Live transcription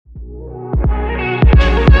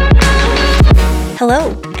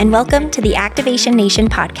Hello, and welcome to the Activation Nation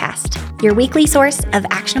podcast, your weekly source of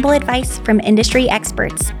actionable advice from industry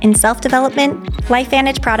experts in self-development,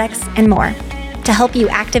 LifeVantage products, and more to help you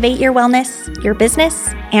activate your wellness, your business,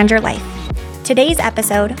 and your life. Today's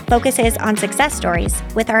episode focuses on success stories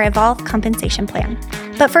with our Evolve compensation plan.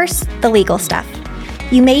 But first, the legal stuff.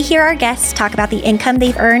 You may hear our guests talk about the income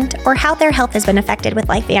they've earned or how their health has been affected with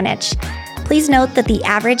LifeVantage. Please note that the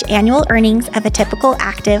average annual earnings of a typical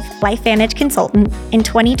active LifeVantage consultant in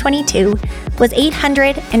 2022 was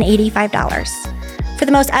 $885. For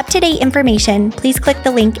the most up-to-date information, please click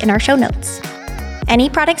the link in our show notes. Any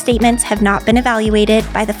product statements have not been evaluated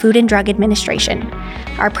by the Food and Drug Administration.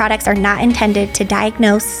 Our products are not intended to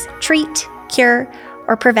diagnose, treat, cure,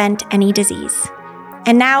 or prevent any disease.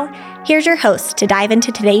 And now, here's your host to dive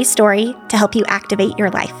into today's story to help you activate your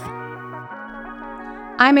life.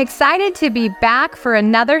 I'm excited to be back for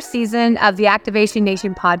another season of the Activation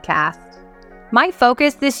Nation podcast. My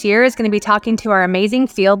focus this year is going to be talking to our amazing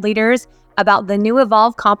field leaders about the new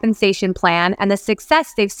Evolve compensation plan and the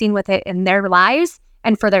success they've seen with it in their lives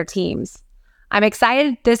and for their teams. I'm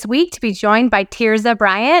excited this week to be joined by Tirza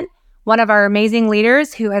Bryant, one of our amazing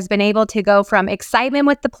leaders who has been able to go from excitement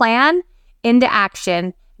with the plan into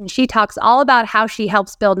action. And she talks all about how she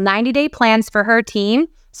helps build 90-day plans for her team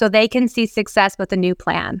so they can see success with the new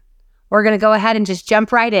plan. We're going to go ahead and just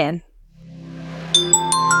jump right in.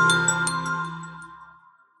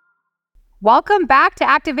 Welcome back to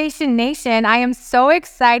Activation Nation. I am so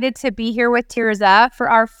excited to be here with Tirza for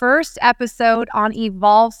our first episode on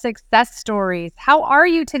Evolve success stories. How are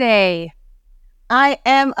you today? I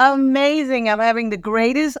am amazing. I'm having the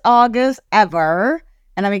greatest August ever,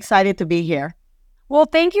 and I'm excited to be here. Well,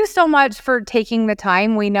 thank you so much for taking the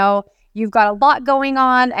time. We know you've got a lot going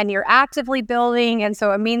on and you're actively building. And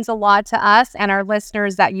so it means a lot to us and our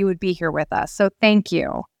listeners that you would be here with us. So thank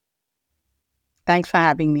you. Thanks for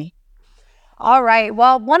having me. All right.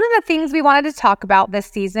 Well, one of the things we wanted to talk about this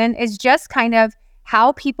season is just kind of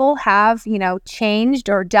how people have, changed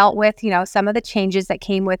or dealt with, some of the changes that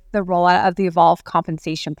came with the rollout of the Evolve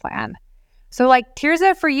compensation plan. So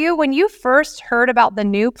Tirza, for you, when you first heard about the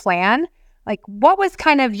new plan, what was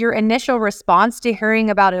kind of your initial response to hearing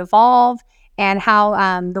about Evolve and how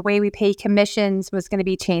the way we pay commissions was going to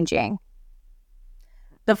be changing?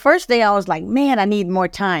 The first day I was like, man, I need more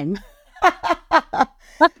time.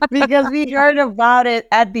 Because we heard about it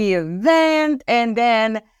at the event. And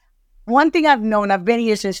then one thing I've known, I've been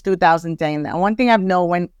here since 2010. And one thing I've known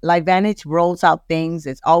when LifeVantage rolls out things,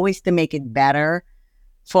 it's always to make it better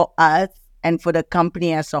for us and for the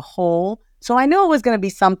company as a whole. So I knew it was going to be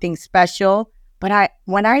something special, but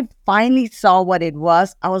when I finally saw what it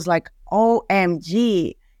was, I was like,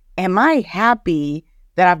 OMG, am I happy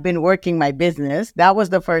that I've been working my business? That was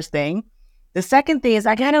the first thing. The second thing is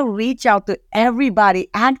I got to reach out to everybody,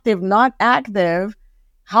 active, not active.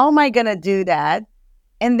 How am I going to do that?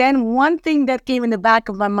 And then one thing that came in the back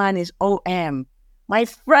of my mind is, my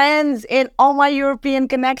friends in all my European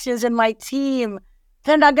connections and my team,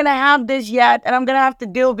 they're not going to have this yet. And I'm going to have to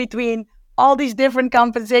deal between all these different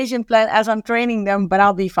compensation plans as I'm training them, but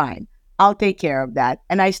I'll be fine. I'll take care of that.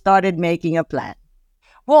 And I started making a plan.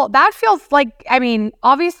 Well, that feels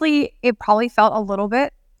obviously it probably felt a little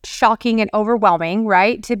bit shocking and overwhelming,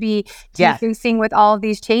 right? To be facing with all of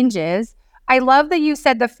these changes. I love that you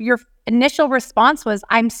said your initial response was,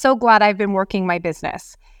 I'm so glad I've been working my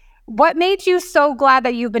business. What made you so glad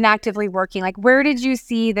that you've been actively working? Where did you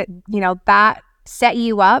see that, that set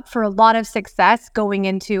you up for a lot of success going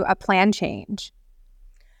into a plan change?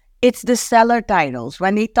 It's the seller titles.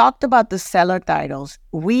 When they talked about the seller titles,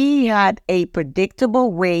 we had a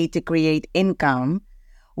predictable way to create income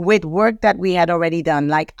with work that we had already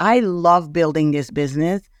done. I love building this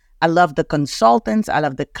business. I love the consultants. I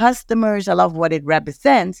love the customers. I love what it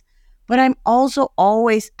represents. But I'm also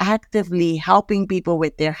always actively helping people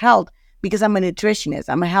with their health because I'm a nutritionist.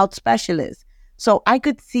 I'm a health specialist. So I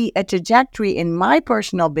could see a trajectory in my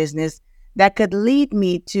personal business that could lead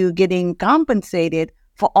me to getting compensated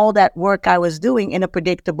for all that work I was doing in a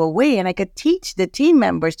predictable way. And I could teach the team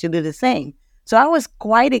members to do the same. So I was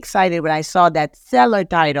quite excited when I saw that seller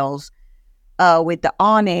titles with the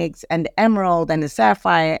onyx and the emerald and the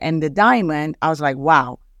sapphire and the diamond. I was like,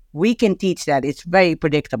 wow, we can teach that. It's very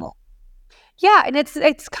predictable. Yeah. And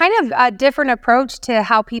it's kind of a different approach to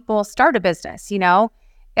how people start a business,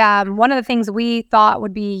 One of the things we thought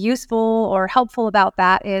would be useful or helpful about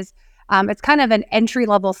that is it's kind of an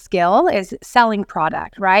entry-level skill is selling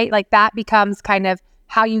product, right? That becomes kind of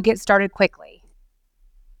how you get started quickly.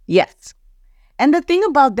 Yes. And the thing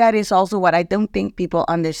about that is also what I don't think people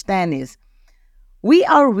understand is we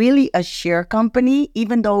are really a share company,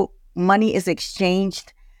 even though money is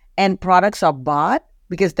exchanged and products are bought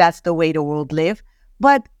because that's the way the world lives.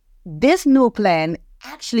 But this new plan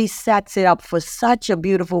actually sets it up for such a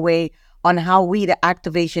beautiful way on how we, the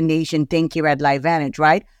Activation Nation, think here at LifeVantage,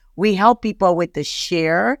 right? We help people with the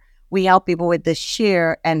share. We help people with the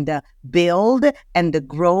share and the build and the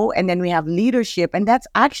grow. And then we have leadership. And that's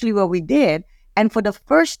actually what we did. And for the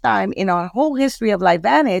first time in our whole history of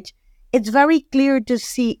LifeVantage, it's very clear to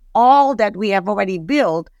see all that we have already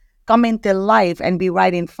built come into life and be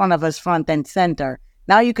right in front of us, front and center.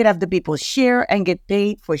 Now you could have the people share and get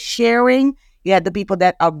paid for sharing. You have the people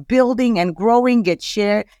that are building and growing, get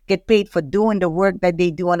paid for doing the work that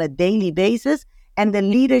they do on a daily basis. And the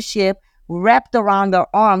leadership wrapped around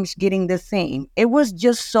their arms getting the same. It was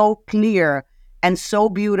just so clear and so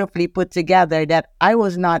beautifully put together that I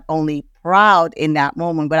was not only proud in that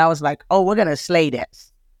moment, but I was like, oh, we're going to slay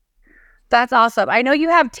this. That's awesome. I know you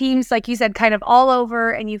have teams, like you said, kind of all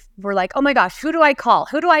over, and you were like, oh my gosh, who do I call?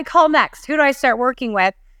 Who do I call next? Who do I start working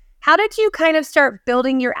with? How did you kind of start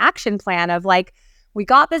building your action plan of like, we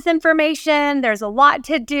got this information, there's a lot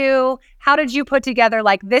to do. How did you put together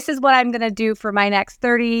like, this is what I'm going to do for my next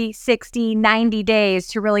 30, 60, 90 days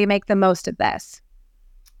to really make the most of this?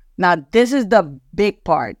 Now, this is the big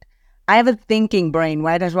part. I have a thinking brain,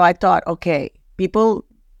 right? That's why I thought, okay,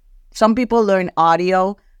 some people learn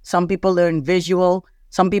audio, some people learn visual,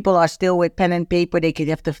 some people are still with pen and paper. They could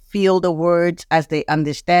have to feel the words as they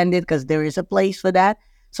understand it because there is a place for that.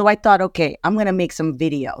 So I thought, okay, I'm going to make some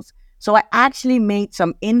videos. So I actually made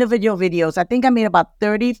some individual videos. I think I made about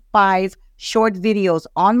 35 short videos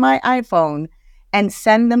on my iPhone and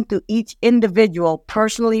send them to each individual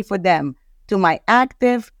personally for them, to my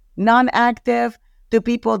active, non-active, to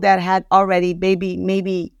people that had already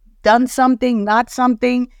maybe done something, not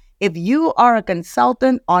something. If you are a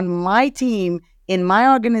consultant on my team, in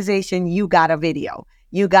my organization, you got a video.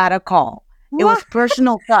 You got a call. What? It was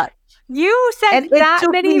personal touch. You sent that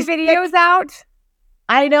many videos out?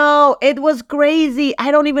 I know. It was crazy.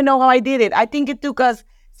 I don't even know how I did it. I think it took us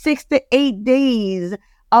 6 to 8 days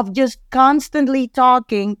of just constantly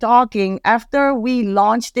talking. After we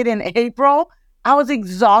launched it in April, I was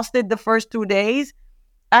exhausted the first 2 days.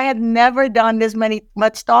 I had never done this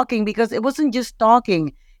much talking because it wasn't just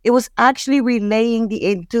talking. It was actually relaying the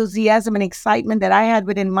enthusiasm and excitement that I had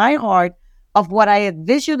within my heart of what I had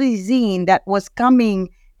visually seen that was coming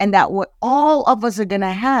and that what all of us are going to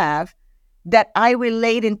have, that I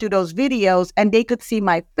relayed into those videos, and they could see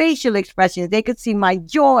my facial expressions. They could see my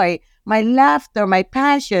joy, my laughter, my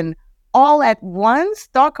passion all at once.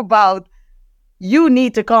 Talk about, you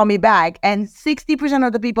need to call me back. And 60%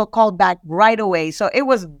 of the people called back right away. So it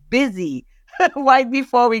was busy right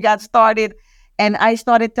before we got started. And I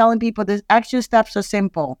started telling people the action steps are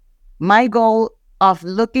simple. My goal of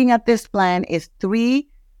looking at this plan is 3.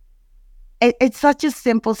 It's such a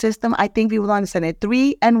simple system. I think people understand it.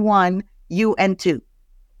 3 and 1, you and 2.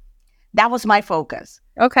 That was my focus.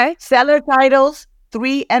 Okay. Seller titles,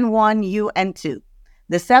 3 and 1, you and 2.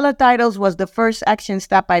 The seller titles was the first action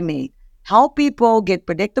step I made. Help people get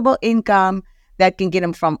predictable income that can get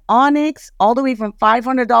them from Onyx, all the way from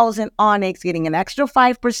 $500 in Onyx, getting an extra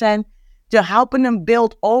 5%, to helping them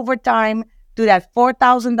build over time to that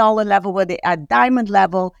 $4,000 level where they're at diamond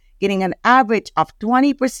level, getting an average of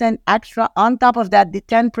 20% extra on top of that, the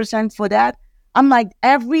 10% for that. I'm like,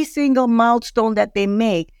 every single milestone that they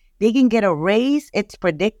make, they can get a raise. It's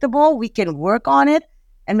predictable. We can work on it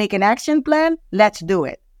and make an action plan. Let's do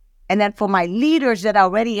it. And then for my leaders that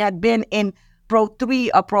already had been in Pro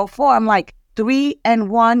 3 or Pro 4, I'm like, 3 and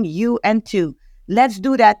 1, you and 2. Let's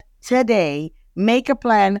do that today. Make a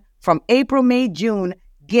plan from April, May, June.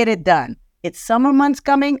 Get it done. It's summer months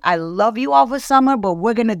coming. I love you all for summer, but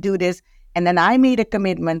we're going to do this. And then I made a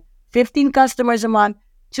commitment, 15 customers a month,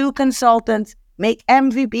 2 consultants, make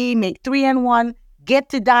MVP, make 3 and 1, get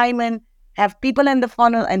to diamond, have people in the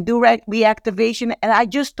funnel and do reactivation. And I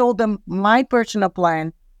just told them my personal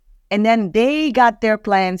plan. And then they got their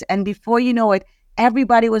plans. And before you know it,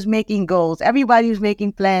 everybody was making goals. Everybody was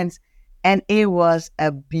making plans. And it was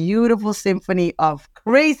a beautiful symphony of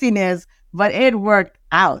craziness, but it worked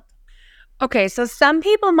out. Okay, so some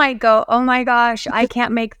people might go, oh my gosh, I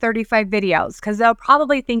can't make 35 videos, because they're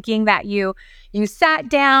probably thinking that you sat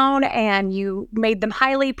down and you made them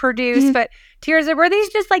highly produced. Mm-hmm. But Tirza, were these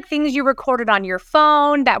just like things you recorded on your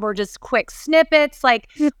phone that were just quick snippets? Like,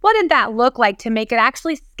 what did that look like to make it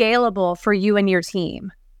actually scalable for you and your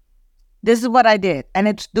team? This is what I did. And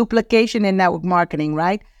it's duplication in network marketing,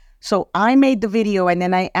 right? So I made the video and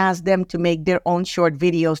then I asked them to make their own short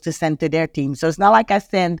videos to send to their team. So it's not like I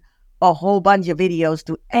send a whole bunch of videos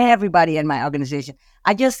to everybody in my organization.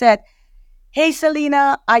 I just said, Hey,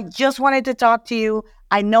 Selena, I just wanted to talk to you.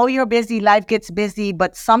 I know you're busy, life gets busy,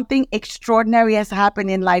 but something extraordinary has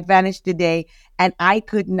happened in LifeVantage today, and I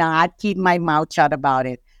could not keep my mouth shut about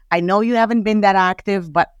it. I know you haven't been that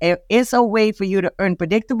active, but there is a way for you to earn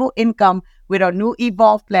predictable income with our new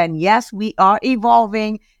Evolve plan. Yes, we are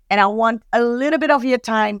evolving, and I want a little bit of your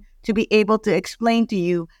time to be able to explain to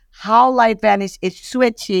you how LifeVantage is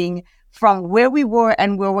switching from where we were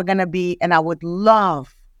and where we're going to be, and I would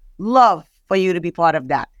love for you to be part of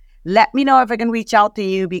that. Let me know if I can reach out to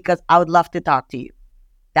you because I would love to talk to you.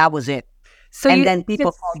 That was it. So and then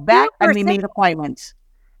people called back and we made appointments.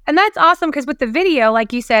 And that's awesome because with the video,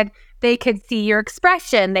 like you said, they could see your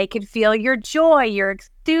expression, they could feel your joy, your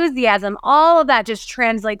enthusiasm, all of that just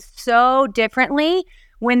translates so differently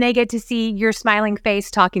when they get to see your smiling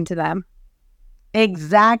face talking to them.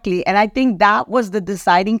 Exactly. And I think that was the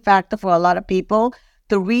deciding factor for a lot of people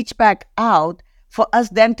to reach back out, for us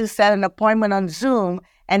then to set an appointment on Zoom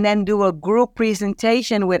and then do a group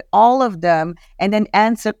presentation with all of them and then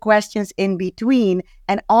answer questions in between.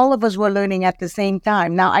 And all of us were learning at the same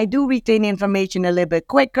time. Now, I do retain information a little bit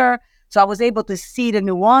quicker, so I was able to see the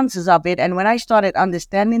nuances of it. And when I started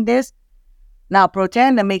understanding this, now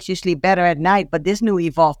Protandim makes you sleep better at night, but this new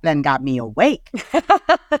Evolve plan got me awake.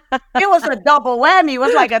 It was a double whammy. It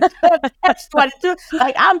was like a catch-22.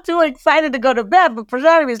 Like, I'm too excited to go to bed, but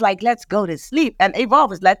Protandim is like, let's go to sleep. And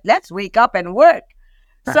Evolve is let's wake up and work.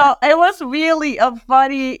 So it was really a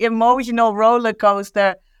funny, emotional roller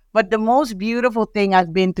coaster, but the most beautiful thing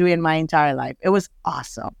I've been through in my entire life. It was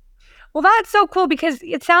awesome. Well, that's so cool because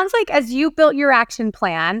it sounds like as you built your action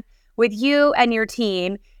plan with you and your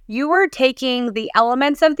team, you were taking the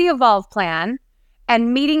elements of the Evolve plan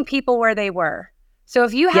and meeting people where they were. So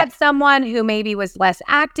if you had someone who maybe was less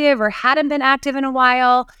active or hadn't been active in a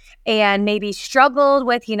while and maybe struggled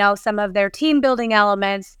with, some of their team building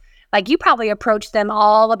elements, like you probably approached them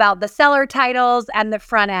all about the seller titles and the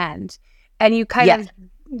front end. And you kind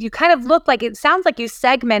of looked like, it sounds like you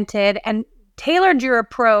segmented and tailored your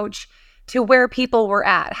approach to where people were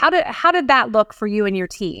at. How did that look for you and your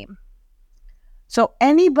team? So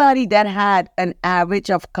anybody that had an average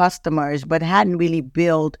of customers but hadn't really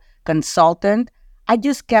built consultant, I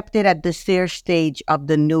just kept it at the share stage of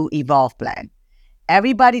the new Evolve plan.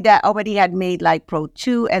 Everybody that already had made like Pro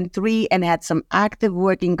 2 and 3 and had some active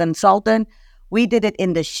working consultant, we did it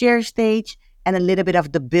in the share stage and a little bit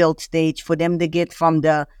of the build stage for them to get from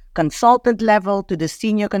the consultant level to the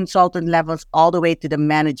senior consultant levels all the way to the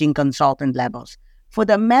managing consultant levels. For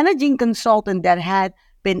the managing consultant that had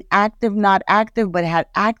been active, not active, but had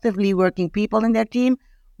actively working people in their team,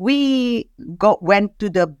 we went to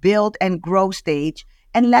the build and grow stage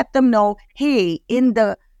and let them know, hey, in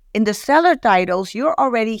the seller titles, you're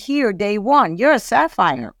already here day one. You're a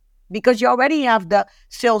sapphire because you already have the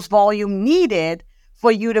sales volume needed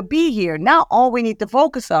for you to be here. Now, all we need to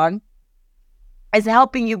focus on is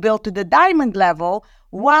helping you build to the diamond level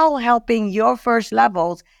while helping your first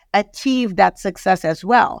levels achieve that success as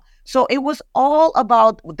well. So it was all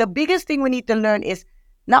about, the biggest thing we need to learn is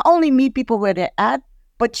not only meet people where they're at,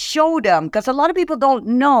 but show them, because a lot of people don't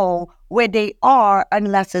know where they are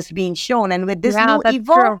unless it's being shown. And with this new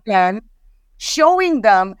Evolve plan, showing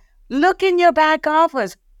them, look in your back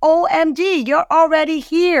office. OMG, you're already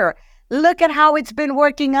here. Look at how it's been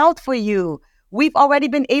working out for you. We've already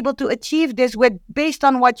been able to achieve this based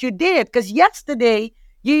on what you did. Because yesterday,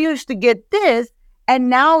 you used to get this,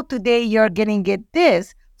 and now today you're going to get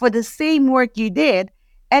this for the same work you did.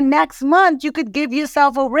 And next month, you could give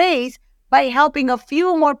yourself a raise by helping a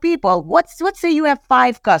few more people. Let's say you have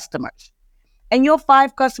 5 customers, and your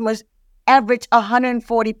 5 customers average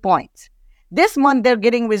 140 points. This month, they're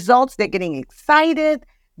getting results. They're getting excited.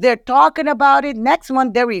 They're talking about it. Next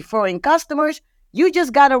month, they're referring customers. You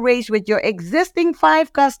just got a raise with your existing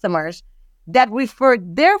 5 customers that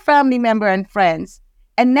referred their family member and friends.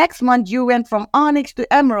 And next month, you went from Onyx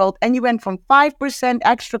to Emerald, and you went from 5%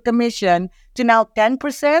 extra commission to now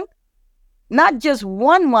 10%. Not just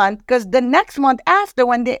 1 month, because the next month after,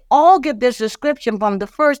 when they all get their subscription from the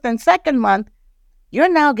first and second month,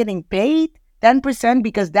 you're now getting paid 10%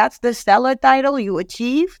 because that's the seller title you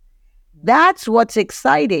achieved. That's what's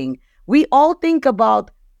exciting. We all think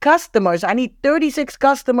about customers. I need 36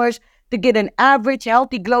 customers to get an average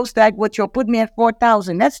healthy glow stack, which will put me at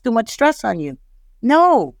 4,000. That's too much stress on you.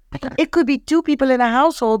 No, it could be 2 people in a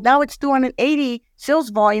household. Now it's 280 sales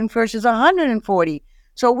volume versus 140.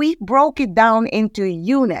 So we broke it down into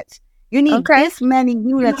units. You need this many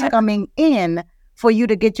units coming in for you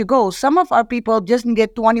to get your goals. Some of our people just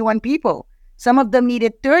needed 21 people. Some of them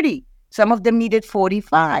needed 30. Some of them needed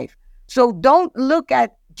 45. So don't look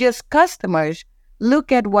at just customers.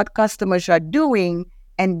 look at what customers are doing,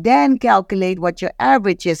 and then calculate what your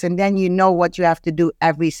average is. And then you know what you have to do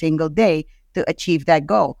every single day to achieve that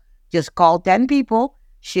goal. Just call 10 people,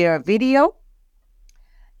 share a video,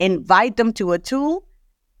 invite them to a tool,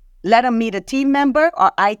 let them meet a team member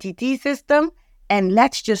or ITT system, and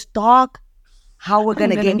let's just talk how we're going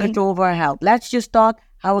to gain control over our health. Let's just talk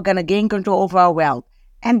how we're going to gain control over our wealth.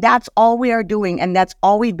 And that's all we are doing. And that's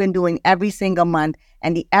all we've been doing every single month.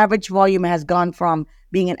 And the average volume has gone from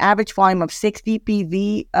being an average volume of 60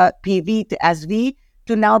 PV to SV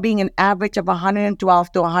to now being an average of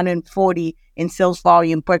 112 to 140 in sales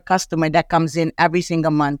volume per customer that comes in every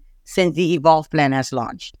single month since the Evolve plan has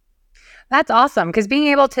launched. That's awesome, because being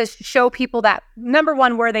able to show people that, number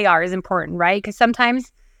one, where they are is important, right? Because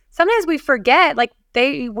sometimes we forget, like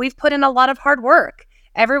we've put in a lot of hard work.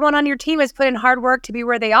 Everyone on your team has put in hard work to be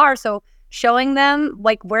where they are. So showing them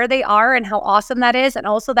like where they are and how awesome that is, and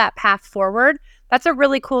also that path forward, that's a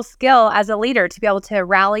really cool skill as a leader, to be able to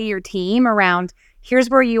rally your team around, here's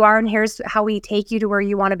where you are and here's how we take you to where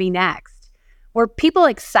you want to be next. Were people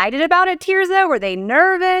excited about it, Tirza? Were they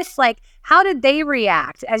nervous? Like, how did they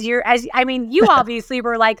react? You obviously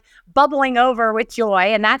were like bubbling over with joy,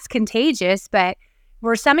 and that's contagious, but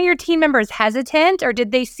were some of your team members hesitant, or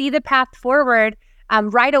did they see the path forward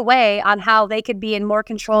right away on how they could be in more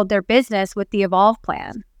control of their business with the Evolve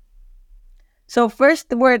plan? So first,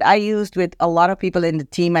 the word I used with a lot of people in the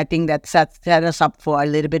team, I think that set us up for a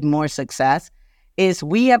little bit more success, is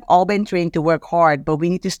we have all been trained to work hard, but we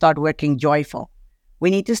need to start working joyful. We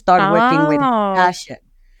need to start working with passion.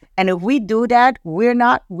 And if we do that,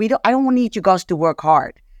 I don't need you guys to work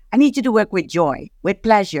hard. I need you to work with joy, with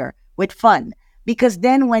pleasure, with fun. Because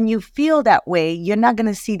then when you feel that way, you're not going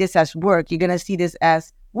to see this as work. You're going to see this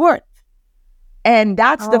as worth. And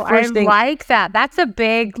that's the first thing. I like that. That's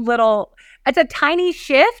it's a tiny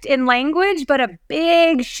shift in language, but a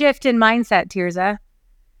big shift in mindset, Tirza.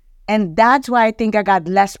 And that's why I think I got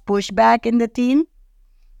less pushback in the team,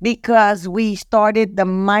 because we started the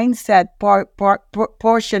mindset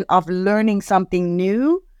portion of learning something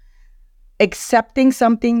new, accepting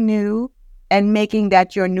something new, and making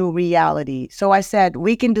that your new reality. So I said,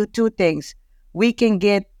 we can do two things. We can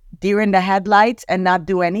get deer in the headlights and not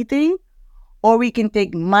do anything, or we can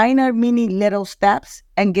take minor, mini, little steps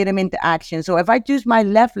and get them into action. So if I choose my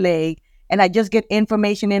left leg and I just get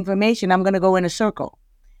information, I'm going to go in a circle.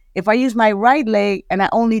 If I use my right leg and I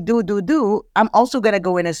only do, I'm also going to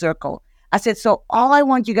go in a circle. I said, so all I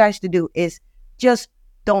want you guys to do is just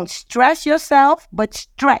don't stress yourself, but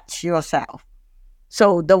stretch yourself.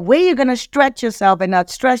 So the way you're going to stretch yourself and not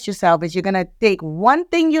stress yourself is you're going to take one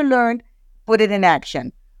thing you learned, put it in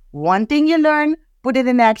action. One thing you learn, put it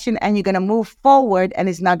in action, and you're going to move forward, and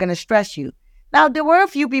it's not going to stress you. Now, there were a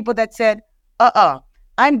few people that said,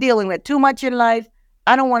 I'm dealing with too much in life.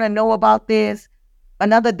 I don't want to know about this.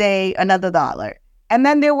 Another day, another dollar. And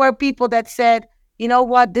then there were people that said, you know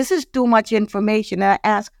what, this is too much information. And I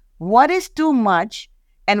asked, what is too much,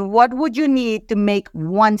 and what would you need to make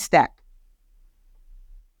one step?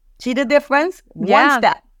 See the difference? Yeah. One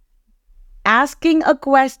step. Asking a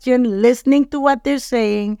question, listening to what they're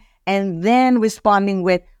saying, and then responding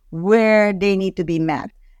with where they need to be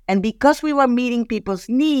met. And because we were meeting people's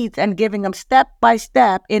needs and giving them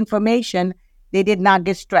step-by-step information, they did not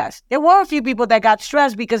get stressed. There were a few people that got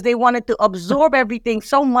stressed because they wanted to absorb everything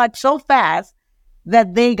so much, so fast,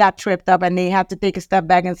 that they got tripped up, and they had to take a step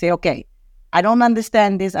back and say, okay, I don't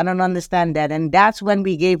understand this, I don't understand that. And that's when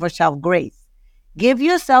we gave ourselves grace. Give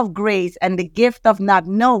yourself grace and the gift of not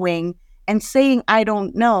knowing and saying, I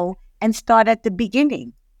don't know, and start at the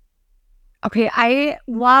beginning. Okay, I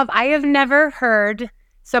have never heard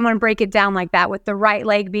someone break it down like that, with the right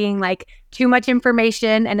leg being like too much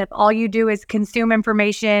information, and if all you do is consume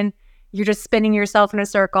information, you're just spinning yourself in a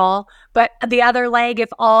circle. But the other leg, if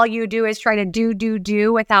all you do is try to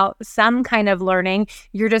do without some kind of learning,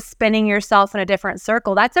 you're just spinning yourself in a different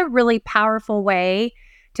circle. That's a really powerful way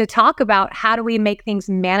to talk about how do we make things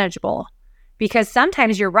manageable. Because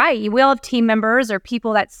sometimes you're right, you will have team members or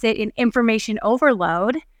people that sit in information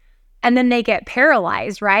overload, and then they get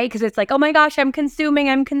paralyzed, right? Because it's like, oh my gosh, I'm consuming,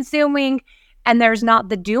 and there's not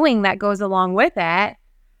the doing that goes along with it.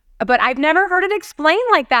 But I've never heard it explained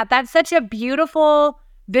like that. That's such a beautiful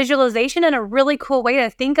visualization and a really cool way to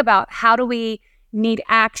think about how do we need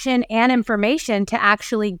action and information to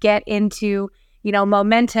actually get into,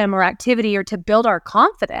 momentum or activity, or to build our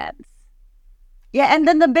confidence. Yeah, and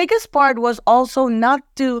then the biggest part was also not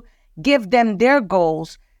to give them their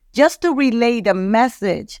goals, just to relay the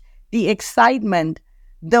message, the excitement,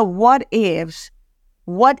 the what ifs.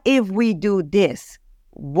 What if we do this?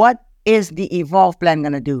 What is the Evolve plan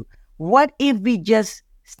going to do? What if we just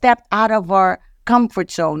stepped out of our comfort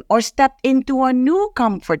zone or stepped into a new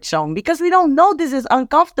comfort zone? Because we don't know this is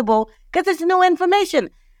uncomfortable because it's new information.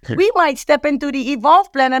 We might step into the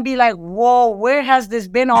Evolve plan and be like, whoa, where has this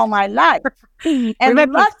been all my life? And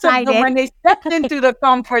lots of them, when they stepped into the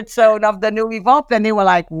comfort zone of the new Evolve plan, they were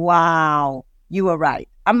like, wow, you were right.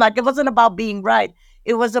 I'm like, it wasn't about being right.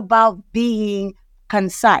 It was about being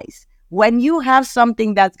concise. When you have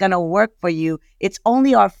something that's going to work for you, it's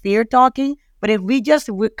only our fear talking. But if we just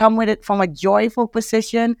come with it from a joyful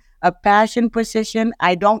position, a passion position,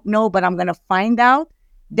 I don't know, but I'm going to find out,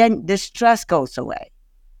 then the stress goes away.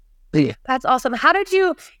 Yeah. That's awesome. How did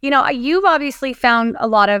you've obviously found a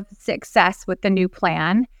lot of success with the new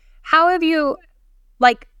plan. How have you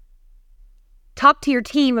talked to your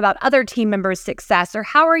team about other team members' success, or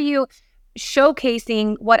how are you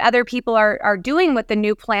showcasing what other people are doing with the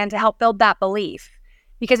new plan to help build that belief?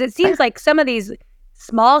 Because it seems like some of these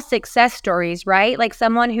small success stories, right? Like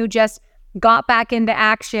someone who just got back into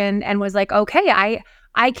action and was like, okay,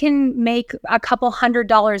 I can make a couple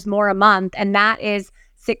 $100 more a month, and that is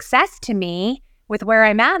success to me with where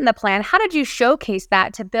I'm at in the plan. How did you showcase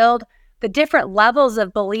that to build the different levels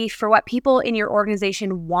of belief for what people in your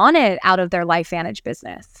organization wanted out of their LifeVantage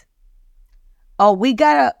business? Oh, we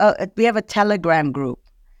have a Telegram group.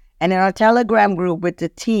 And in our Telegram group with the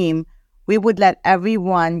team, we would let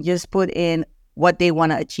everyone just put in what they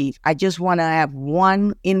want to achieve. I just want to have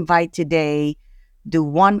one invite today, do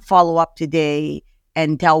one follow-up today,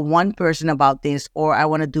 and tell one person about this, or I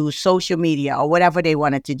want to do social media or whatever they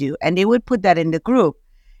wanted to do. And they would put that in the group.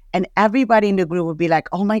 And everybody in the group would be like,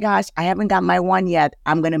 oh my gosh, I haven't got my one yet.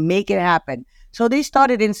 I'm going to make it happen. So they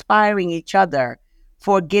started inspiring each other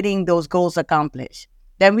for getting those goals accomplished.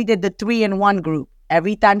 Then we did the 3-in-1 group.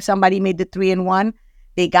 Every time somebody made the 3-in-1,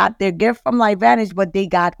 they got their gift from LifeVantage, but they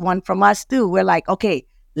got one from us too. We're like, okay,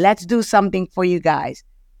 let's do something for you guys.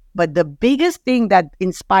 But the biggest thing that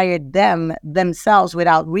inspired themselves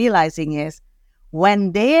without realizing is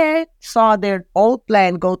when they saw their old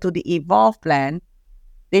plan go to the Evolve plan,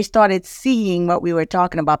 they started seeing what we were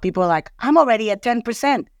talking about. People were like, I'm already at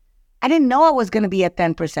 10%. I didn't know I was going to be at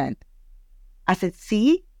 10%. I said,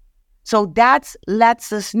 see? So that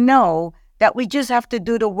lets us know that we just have to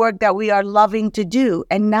do the work that we are loving to do.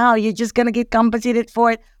 And now you're just going to get compensated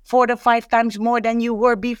for it 4 to 5 times more than you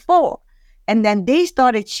were before. And then they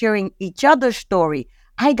started sharing each other's story.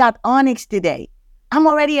 I got Onyx today. I'm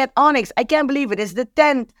already at Onyx. I can't believe it. It's the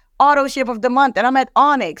 10th auto ship of the month, and I'm at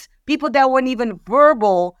Onyx. People that weren't even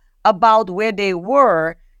verbal about where they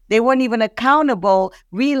weren't even accountable,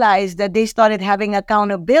 realized that they started having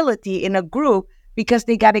accountability in a group because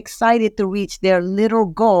they got excited to reach their little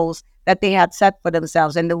goals that they had set for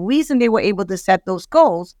themselves. And the reason they were able to set those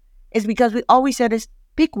goals is because we always said is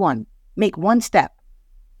pick one, make one step.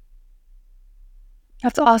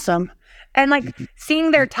 That's awesome. And seeing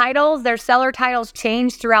their titles, their seller titles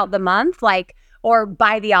change throughout the month, or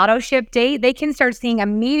by the auto ship date, they can start seeing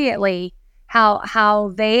immediately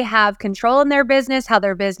how they have control in their business, how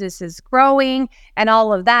their business is growing, and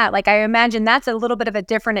all of that. I imagine that's a little bit of a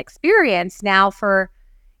different experience now for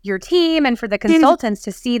your team and for the consultants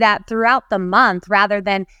to see that throughout the month rather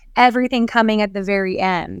than everything coming at the very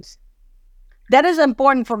end. That is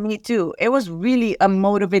important for me too. It was really a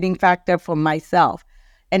motivating factor for myself.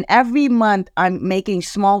 And every month I'm making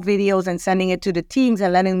small videos and sending it to the teams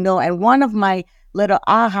and letting them know. And one of my little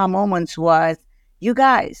aha moments was, you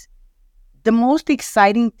guys, the most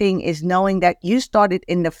exciting thing is knowing that you started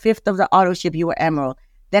in the 5th of the auto ship, you were Emerald.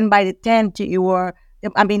 Then by the 10th, you were,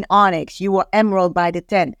 Onyx, you were Emerald by the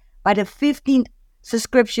 10th. By the 15th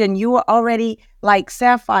subscription, you were already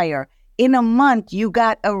Sapphire. In a month, you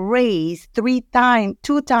got a raise 2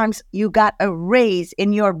 times you got a raise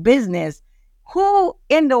in your business. Who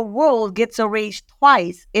in the world gets a raise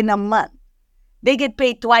twice in a month? They get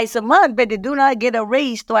paid twice a month, but they do not get a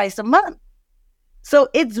raise twice a month. So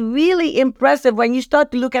it's really impressive when you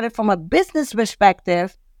start to look at it from a business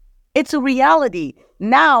perspective. It's a reality.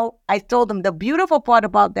 Now, I told them the beautiful part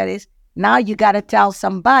about that is now you got to tell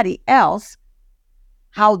somebody else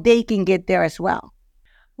how they can get there as well.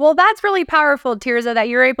 Well, that's really powerful, Tirza, that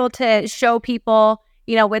you're able to show people,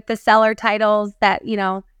 with the seller titles that,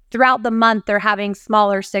 throughout the month, they're having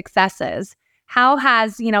smaller successes. How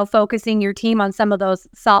has, focusing your team on some of those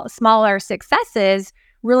smaller successes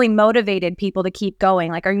really motivated people to keep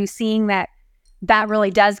going? Are you seeing that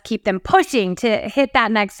really does keep them pushing to hit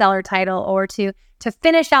that next seller title or to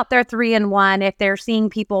finish out their 3-in-1 if they're seeing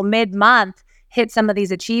people mid-month hit some of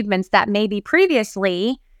these achievements that maybe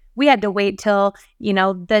previously we had to wait till,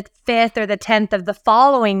 the 5th or the 10th of the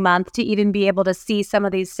following month to even be able to see some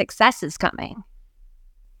of these successes coming?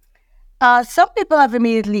 Some people have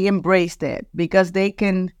immediately embraced it because they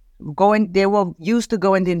can go in. They were used to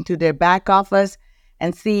going into their back office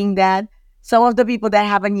and seeing that. Some of the people that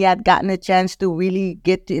haven't yet gotten a chance to really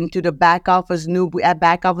get into the back office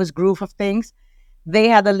groove of things, they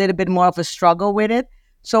had a little bit more of a struggle with it.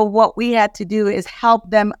 So what we had to do is help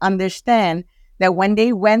them understand that when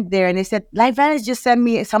they went there and they said, LifeVantage just sent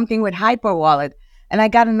me something with HyperWallet and I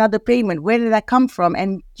got another payment. Where did that come from?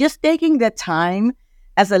 And just taking the time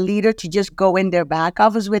as a leader to just go in their back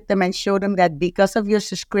office with them and show them that because of your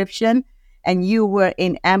subscription and you were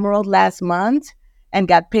in Emerald last month and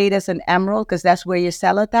got paid as an Emerald because that's where your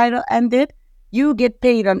seller title ended, you get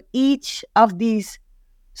paid on each of these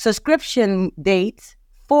subscription dates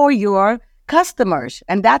for your customers.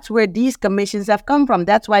 And that's where these commissions have come from.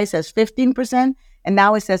 That's why it says 15%, and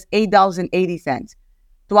now it says $8.80, $12.80,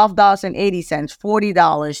 $40,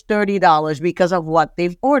 $30 because of what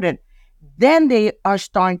they've ordered. Then they are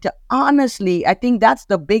starting to honestly, I think that's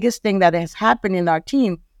the biggest thing that has happened in our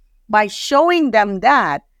team. By showing them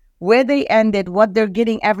that, where they ended, what they're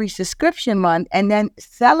getting every subscription month, and then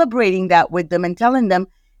celebrating that with them and telling them,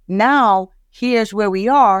 now here's where we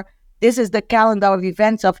are. This is the calendar of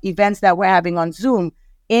events that we're having on Zoom,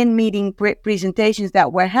 in-meeting presentations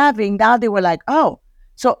that we're having. Now they were like, oh,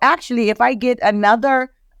 so actually if I get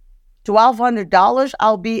another $1,200,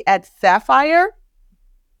 I'll be at Sapphire?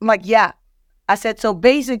 I'm like, yeah. I said, so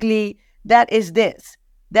basically that is this.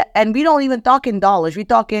 And we don't even talk in dollars. We're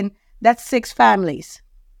talking, that's 6 families.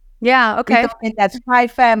 Yeah, okay. That's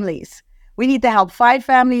 5 families. We need to help 5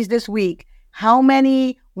 families this week. How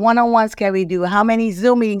many one-on-ones can we do? How many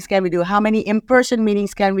Zoom meetings can we do? How many in-person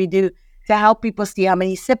meetings can we do to help people see? How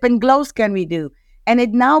many sip and glows can we do? And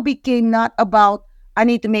it now became not about, I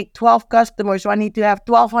need to make 12 customers, or I need to have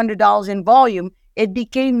 $1,200 in volume. It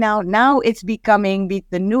became now it's becoming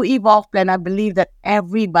the new Evolve plan. I believe that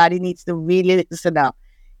everybody needs to really listen up.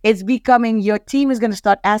 It's becoming, your team is going to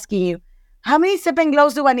start asking you, how many sip and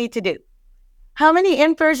glows do I need to do? How many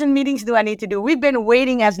in-person meetings do I need to do? We've been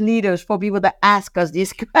waiting as leaders for people to ask us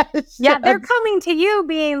these questions. Yeah, they're coming to you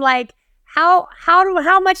being like, how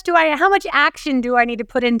much action do I need to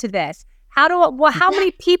put into this? How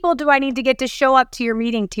many people do I need to get to show up to your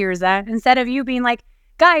meeting, Tirza? Instead of you being like,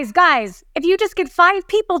 guys, if you just get 5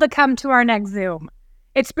 people to come to our next Zoom,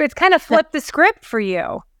 it's kind of flipped the script for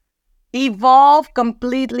you. Evolve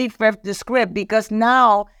completely flipped the script because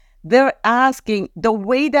now they're asking, the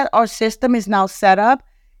way that our system is now set up,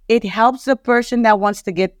 it helps the person that wants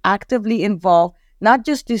to get actively involved, not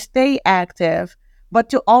just to stay active, but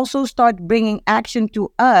to also start bringing action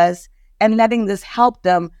to us and letting this help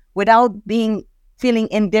them without feeling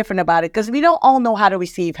indifferent about it. Because we don't all know how to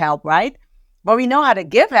receive help, right? But we know how to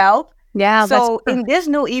give help. Yeah. So in this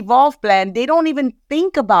new Evolve plan, they don't even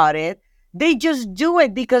think about it. They just do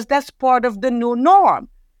it because that's part of the new norm.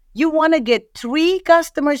 You want to get 3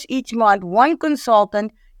 customers each month, 1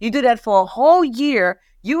 consultant. You do that for a whole year.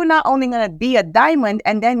 You're not only going to be a diamond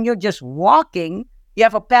and then you're just walking. You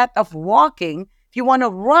have a path of walking. If you want to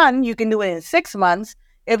run, you can do it in 6 months.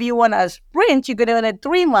 If you want to sprint, you can do it in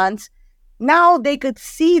 3 months. Now they could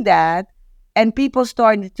see that and people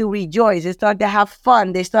started to rejoice. They started to have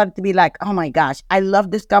fun. They started to be like, oh my gosh, I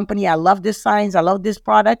love this company. I love this science. I love this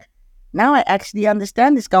product. Now I actually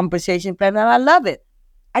understand this compensation plan and I love it.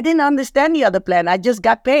 I didn't understand the other plan. I just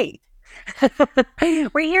got paid.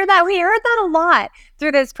 We hear that a lot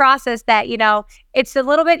through this process that, it's a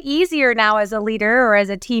little bit easier now as a leader or as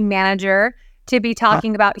a team manager to be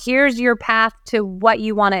talking about, here's your path to what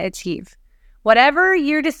you want to achieve. Whatever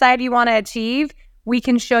you decide you want to achieve, we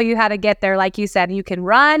can show you how to get there. Like you said, you can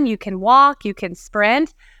run, you can walk, you can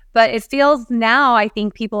sprint. But it feels now, I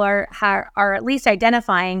think people are at least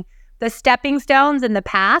identifying the stepping stones and the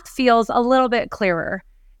path feels a little bit clearer.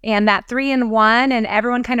 And that 3-in-1 and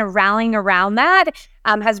everyone kind of rallying around that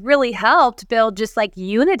has really helped build just like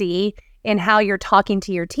unity in how you're talking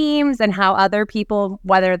to your teams and how other people,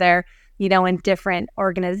 whether they're, in different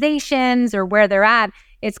organizations or where they're at,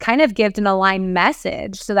 it's kind of given an aligned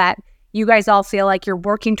message so that you guys all feel like you're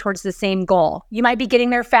working towards the same goal. You might be getting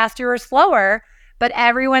there faster or slower, but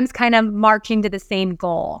everyone's kind of marching to the same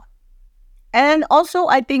goal. And also,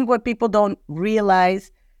 I think what people don't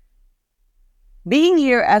realize, being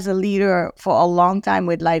here as a leader for a long time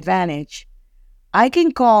with LifeVantage, I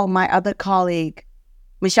can call my other colleague,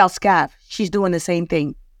 Michelle Scaff. She's doing the same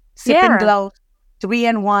thing. Sip and glow,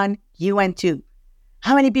 3-in-1, UN2.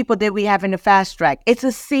 How many people did we have in the fast track? It's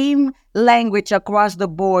the same language across the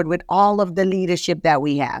board with all of the leadership that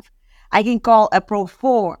we have. I can call a Pro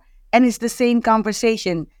 4, and it's the same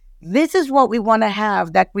conversation. This is what we want to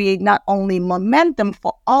have that create not only momentum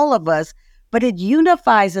for all of us, but it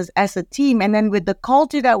unifies us as a team. And then with the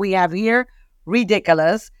culture that we have here,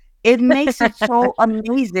 ridiculous, it makes it so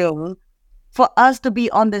amazing for us to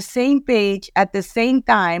be on the same page at the same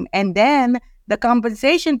time. And then the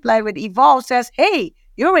compensation plan with Evolve says, hey,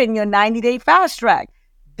 you're in your 90-day fast track.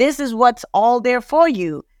 This is what's all there for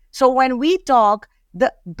you. So when we talk,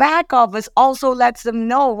 the back office also lets them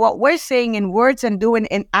know what we're saying in words and doing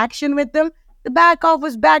in action with them. The back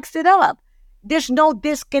office backs it up. There's no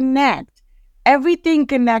disconnect. Everything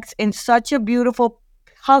connects in such a beautiful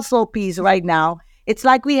puzzle piece right now. It's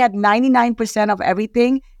like we had 99% of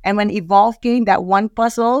everything. And when Evolve came, that one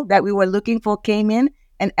puzzle that we were looking for came in,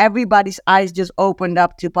 and everybody's eyes just opened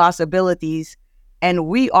up to possibilities. And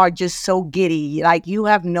we are just so giddy. Like, you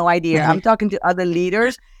have no idea. I'm talking to other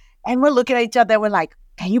leaders, and we're looking at each other. We're like,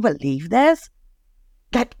 can you believe this?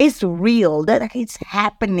 That it's real. That it's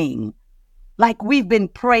happening. Like, we've been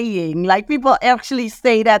praying. Like, people actually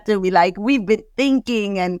say that to me. Like, we've been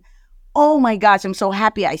thinking, and oh my gosh, I'm so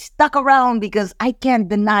happy I stuck around because I can't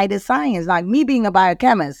deny the science. Like, me being a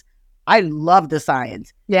biochemist, I love the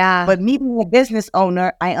science. Yeah. But me being a business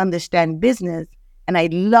owner, I understand business. And I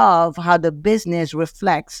love how the business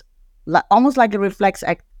reflects, almost like it reflects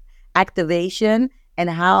activation, and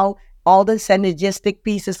how all the synergistic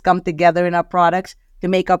pieces come together in our products to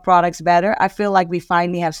make our products better. I feel like we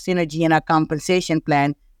finally have synergy in our compensation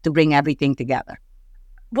plan to bring everything together.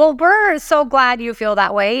 Well, we're so glad you feel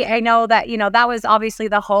that way. I know that, that was obviously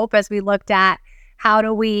the hope as we looked at how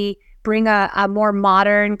do we bring a more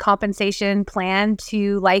modern compensation plan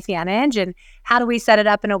to LifeVantage, and how do we set it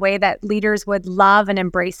up in a way that leaders would love and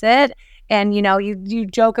embrace it. And, you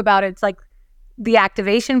joke about it's like the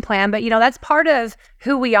activation plan, but, that's part of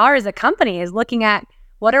who we are as a company, is looking at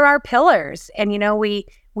what are our pillars. And,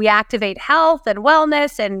 we activate health and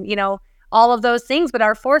wellness and, all of those things. But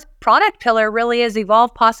our fourth product pillar really is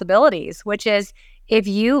Evolve Possibilities, which is if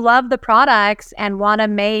you love the products and want to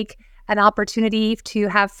make an opportunity to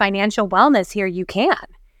have financial wellness here, you can.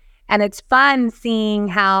 And it's fun seeing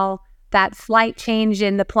how that slight change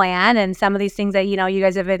in the plan and some of these things that, you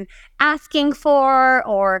guys have been asking for,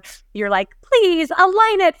 or you're like, please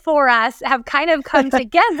align it for us, have kind of come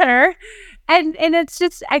together. And it's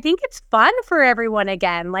just, I think it's fun for everyone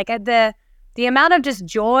again. Like the amount of just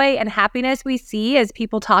joy and happiness we see as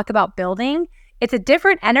people talk about building, it's a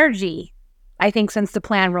different energy, I think, since the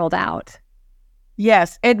plan rolled out.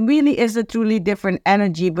 Yes, it really is a truly different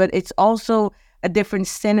energy, but it's also a different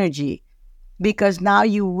synergy, because now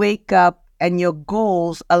you wake up and your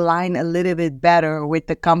goals align a little bit better with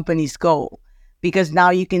the company's goal, because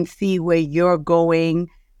now you can see where you're going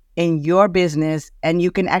in your business, and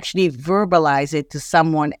you can actually verbalize it to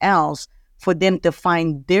someone else for them to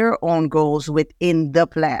find their own goals within the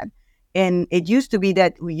plan. And it used to be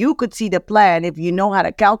that you could see the plan. If you know how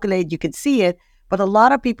to calculate, you could see it. But a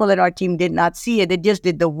lot of people in our team did not see it. They just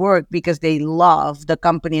did the work because they love the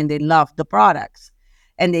company and they love the products.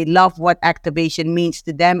 And they love what activation means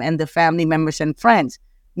to them and the family members and friends.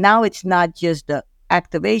 Now it's not just the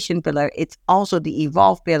activation pillar, it's also the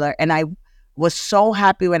Evolve pillar. And I was so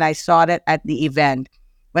happy when I saw that at the event.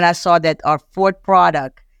 When I saw that our fourth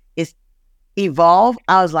product is Evolve,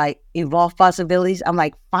 I was like, Evolve Possibilities. I'm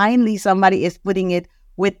like, finally somebody is putting it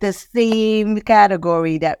with the same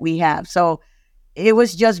category that we have. So it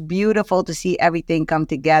was just beautiful to see everything come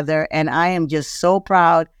together. And I am just so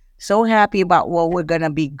proud, so happy about what we're going to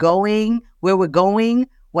be going, where we're going,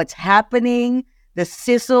 what's happening, the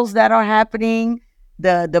sizzles that are happening,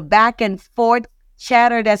 the back and forth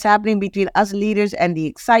chatter that's happening between us leaders, and the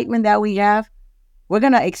excitement that we have. We're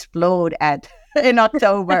going to explode in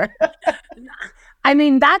October. I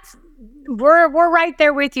mean, we're right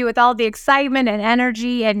there with you with all the excitement and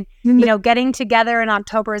energy, and, getting together in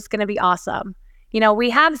October is going to be awesome. We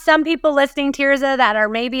have some people listening, Tirza, that are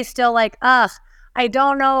maybe still like, I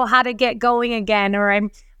don't know how to get going again, or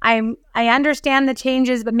I understand the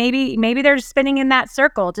changes, but maybe they're spinning in that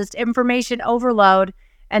circle, just information overload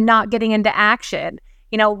and not getting into action.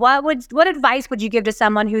 What advice would you give to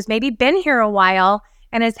someone who's maybe been here a while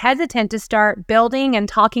and is hesitant to start building and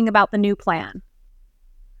talking about the new plan?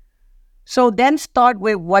 So then start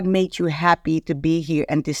with what made you happy to be here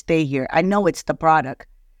and to stay here. I know it's the product,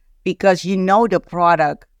 because the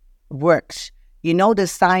product works. The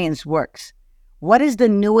science works. What is the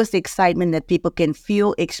newest excitement that people can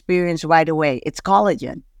feel, experience right away? It's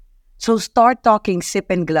collagen. So start talking sip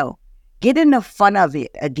and glow. Get in the fun of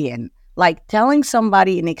it again. Like telling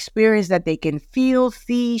somebody an experience that they can feel,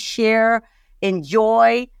 see, share,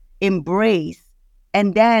 enjoy, embrace.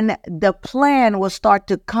 And then the plan will start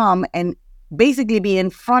to come and basically be in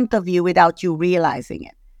front of you without you realizing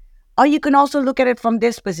it. Or you can also look at it from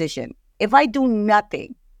this position. if I do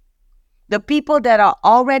nothing, the people that are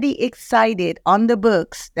already excited on the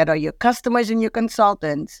books, that are your customers and your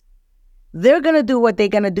consultants, they're going to do what they're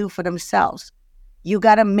going to do for themselves. You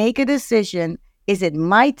got to make a decision. Is it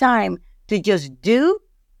my time to just do,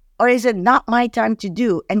 or is it not my time to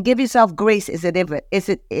do? And give yourself grace. If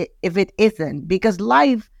it isn't? Because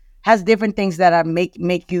life has different things that are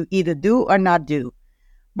make you either do or not do.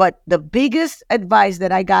 But the biggest advice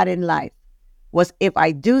that I got in life was, if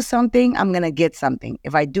I do something, I'm going to get something.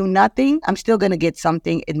 If I do nothing, I'm still going to get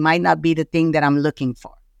something. It might not be the thing that I'm looking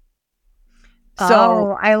for.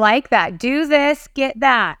 So I like that. Do this, get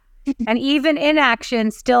that. And even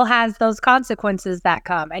inaction still has those consequences that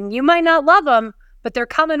come. And you might not love them, but they're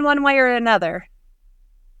coming one way or another.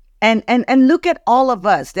 And look at all of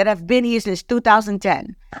us that have been here since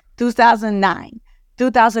 2010, 2009,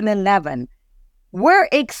 2011. We're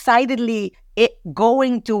excitedly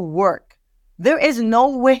going to work. There is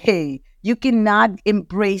no way you cannot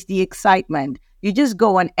embrace the excitement. You just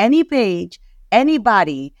go on any page,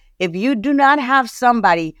 anybody. If you do not have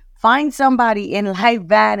somebody, find somebody in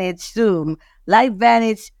LifeVantage Zoom,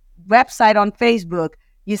 LifeVantage website on Facebook.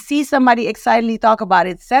 You see somebody excitedly talk about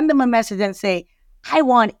it, send them a message and say, I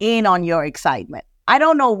want in on your excitement. I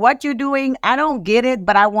don't know what you're doing. I don't get it,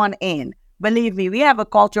 but I want in. Believe me, we have a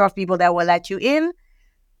culture of people that will let you in,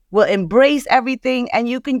 will embrace everything, and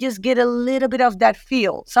you can just get a little bit of that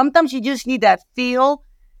feel. Sometimes you just need that feel,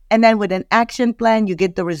 and then with an action plan, you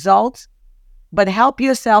get the results. But help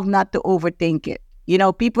yourself not to overthink it. You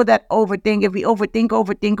know, people that overthink, if we overthink,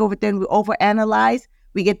 we overanalyze,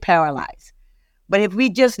 we get paralyzed. But if we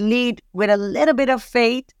just lead with a little bit of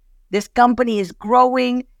faith, this company is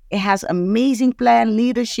growing. It has amazing plan,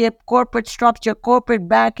 leadership, corporate structure, corporate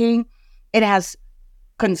backing. It has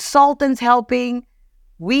consultants helping.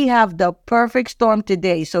 We have the perfect storm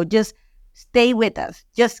today. So just stay with us.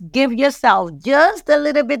 Just give yourself just a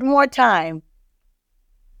little bit more time.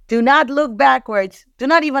 Do not look backwards. Do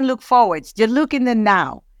not even look forwards. Just look in the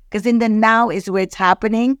now. Because in the now is where it's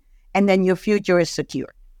happening. And then your future is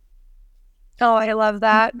secure. Oh, I love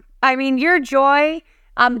that. I mean, your joy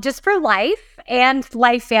just for life and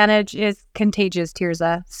LifeVantage is contagious,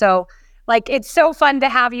 Tirza. So like, it's so fun to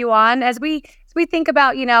have you on as we think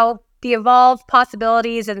about, you know, the evolved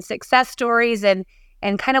possibilities and success stories and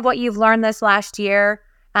kind of what you've learned this last year.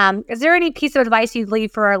 Is there any piece of advice you'd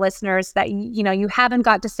leave for our listeners that, you know, you haven't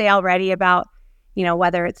got to say already about, you know,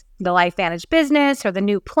 whether it's the LifeVantage business or the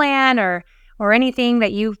new plan or anything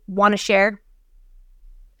that you want to share?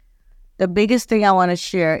 The biggest thing I want to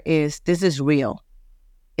share is this is real.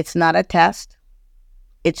 It's not a test.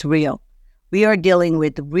 It's real. We are dealing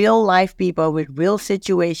with real life people, with real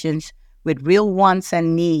situations, with real wants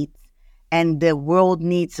and needs, and the world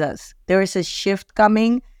needs us. There is a shift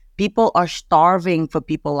coming. People are starving for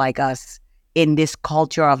people like us in this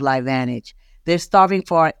culture of LifeVantage. They're starving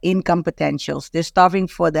for our income potentials. They're starving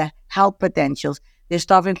for the health potentials. They're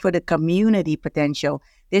starving for the community potential.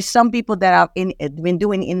 There's some people that have been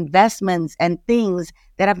doing investments and things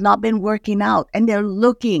that have not been working out, and they're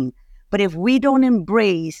looking. But if we don't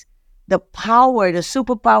embrace the power, the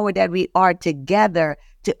superpower that we are together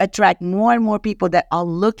to attract more and more people that are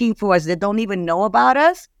looking for us, that don't even know about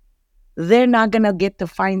us, they're not going to get to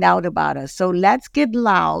find out about us. So let's get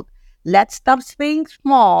loud. Let's stop being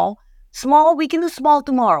small. Small, we can do small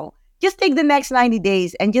tomorrow. Just take the next 90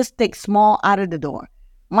 days and just take small out of the door.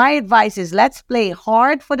 My advice is let's play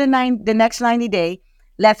hard for the next 90 days.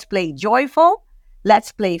 Let's play joyful.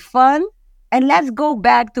 Let's play fun. And let's go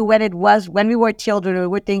back to when it was when we were children. We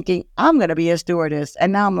were thinking, I'm going to be a stewardess.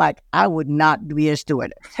 And now I'm like, I would not be a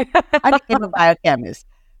stewardess. I became a biochemist.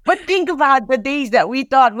 But think about the days that we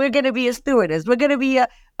thought we're going to be a stewardess. We're going to be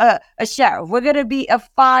a sheriff. We're going to be a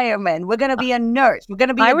fireman. We're going to be a nurse. We're going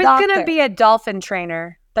to be a doctor. I was going to be a dolphin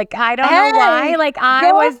trainer. Like, I don't know why. Like,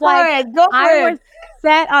 I was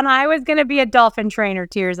set on I was going to be a dolphin trainer,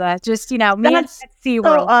 Tirza. Just, you know, me That's at SeaWorld.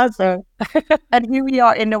 so awesome. And here we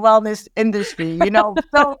are in the wellness industry, you know.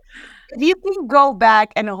 So if you can go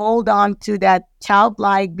back and hold on to that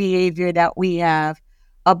childlike behavior that we have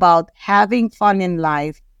about having fun in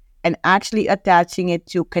life and actually attaching it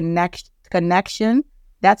to connection,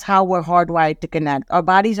 that's how we're hardwired to connect. Our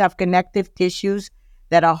bodies have connective tissues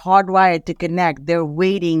that are hardwired to connect. They're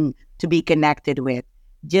waiting to be connected with.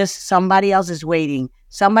 Just somebody else is waiting.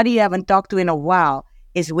 Somebody you haven't talked to in a while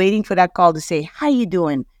is waiting for that call to say, how you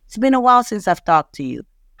doing? It's been a while since I've talked to you.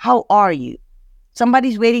 How are you?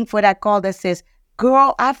 Somebody's waiting for that call that says,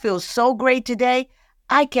 girl, I feel so great today.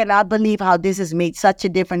 I cannot believe how this has made such a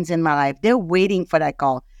difference in my life. They're waiting for that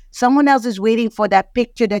call. Someone else is waiting for that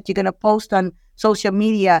picture that you're going to post on social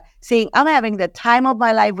media saying, I'm having the time of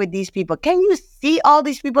my life with these people. Can you see all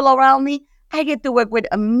these people around me? I get to work with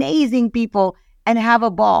amazing people and have a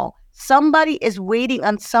ball. Somebody is waiting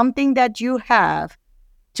on something that you have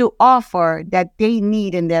to offer that they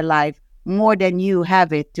need in their life more than you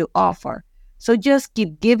have it to offer. So just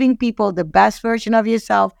keep giving people the best version of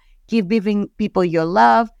yourself. Keep giving people your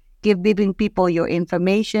love. Keep giving people your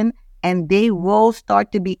information, and they will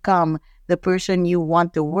start to become the person you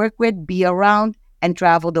want to work with, be around, and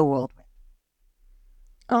travel the world with.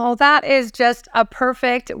 Oh, that is just a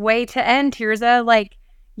perfect way to end, Tirza. Like,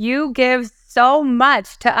 you give so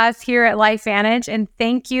much to us here at LifeVantage, and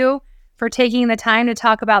thank you for taking the time to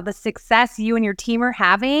talk about the success you and your team are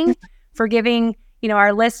having, for giving,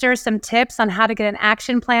 our listeners some tips on how to get an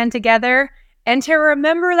action plan together, and to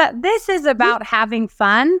remember that this is about having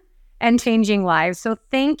fun and changing lives. So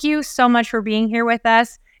thank you so much for being here with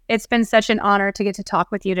us. It's been such an honor to get to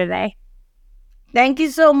talk with you today. Thank you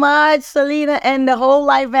so much, Selena, and the whole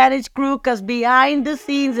LifeVantage crew, because behind the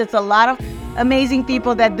scenes, it's a lot of amazing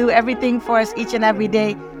people that do everything for us each and every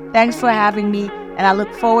day. Thanks for having me, and I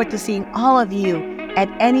look forward to seeing all of you at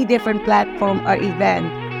any different platform or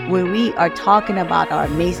event where we are talking about our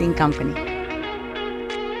amazing company.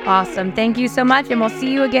 Awesome. Thank you so much, and we'll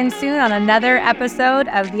see you again soon on another episode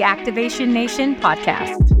of the Activation Nation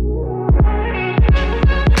podcast.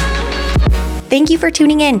 Thank you for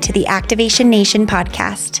tuning in to the Activation Nation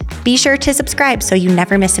podcast. Be sure to subscribe so you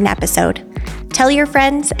never miss an episode. Tell your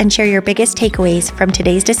friends and share your biggest takeaways from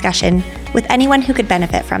today's discussion with anyone who could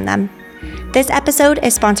benefit from them. This episode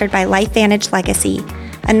is sponsored by LifeVantage Legacy,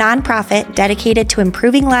 a nonprofit dedicated to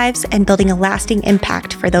improving lives and building a lasting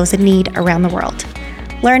impact for those in need around the world.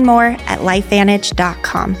 Learn more at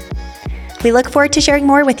lifevantage.com. We look forward to sharing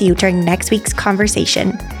more with you during next week's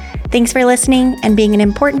conversation. Thanks for listening and being an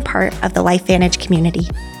important part of the LifeVantage community.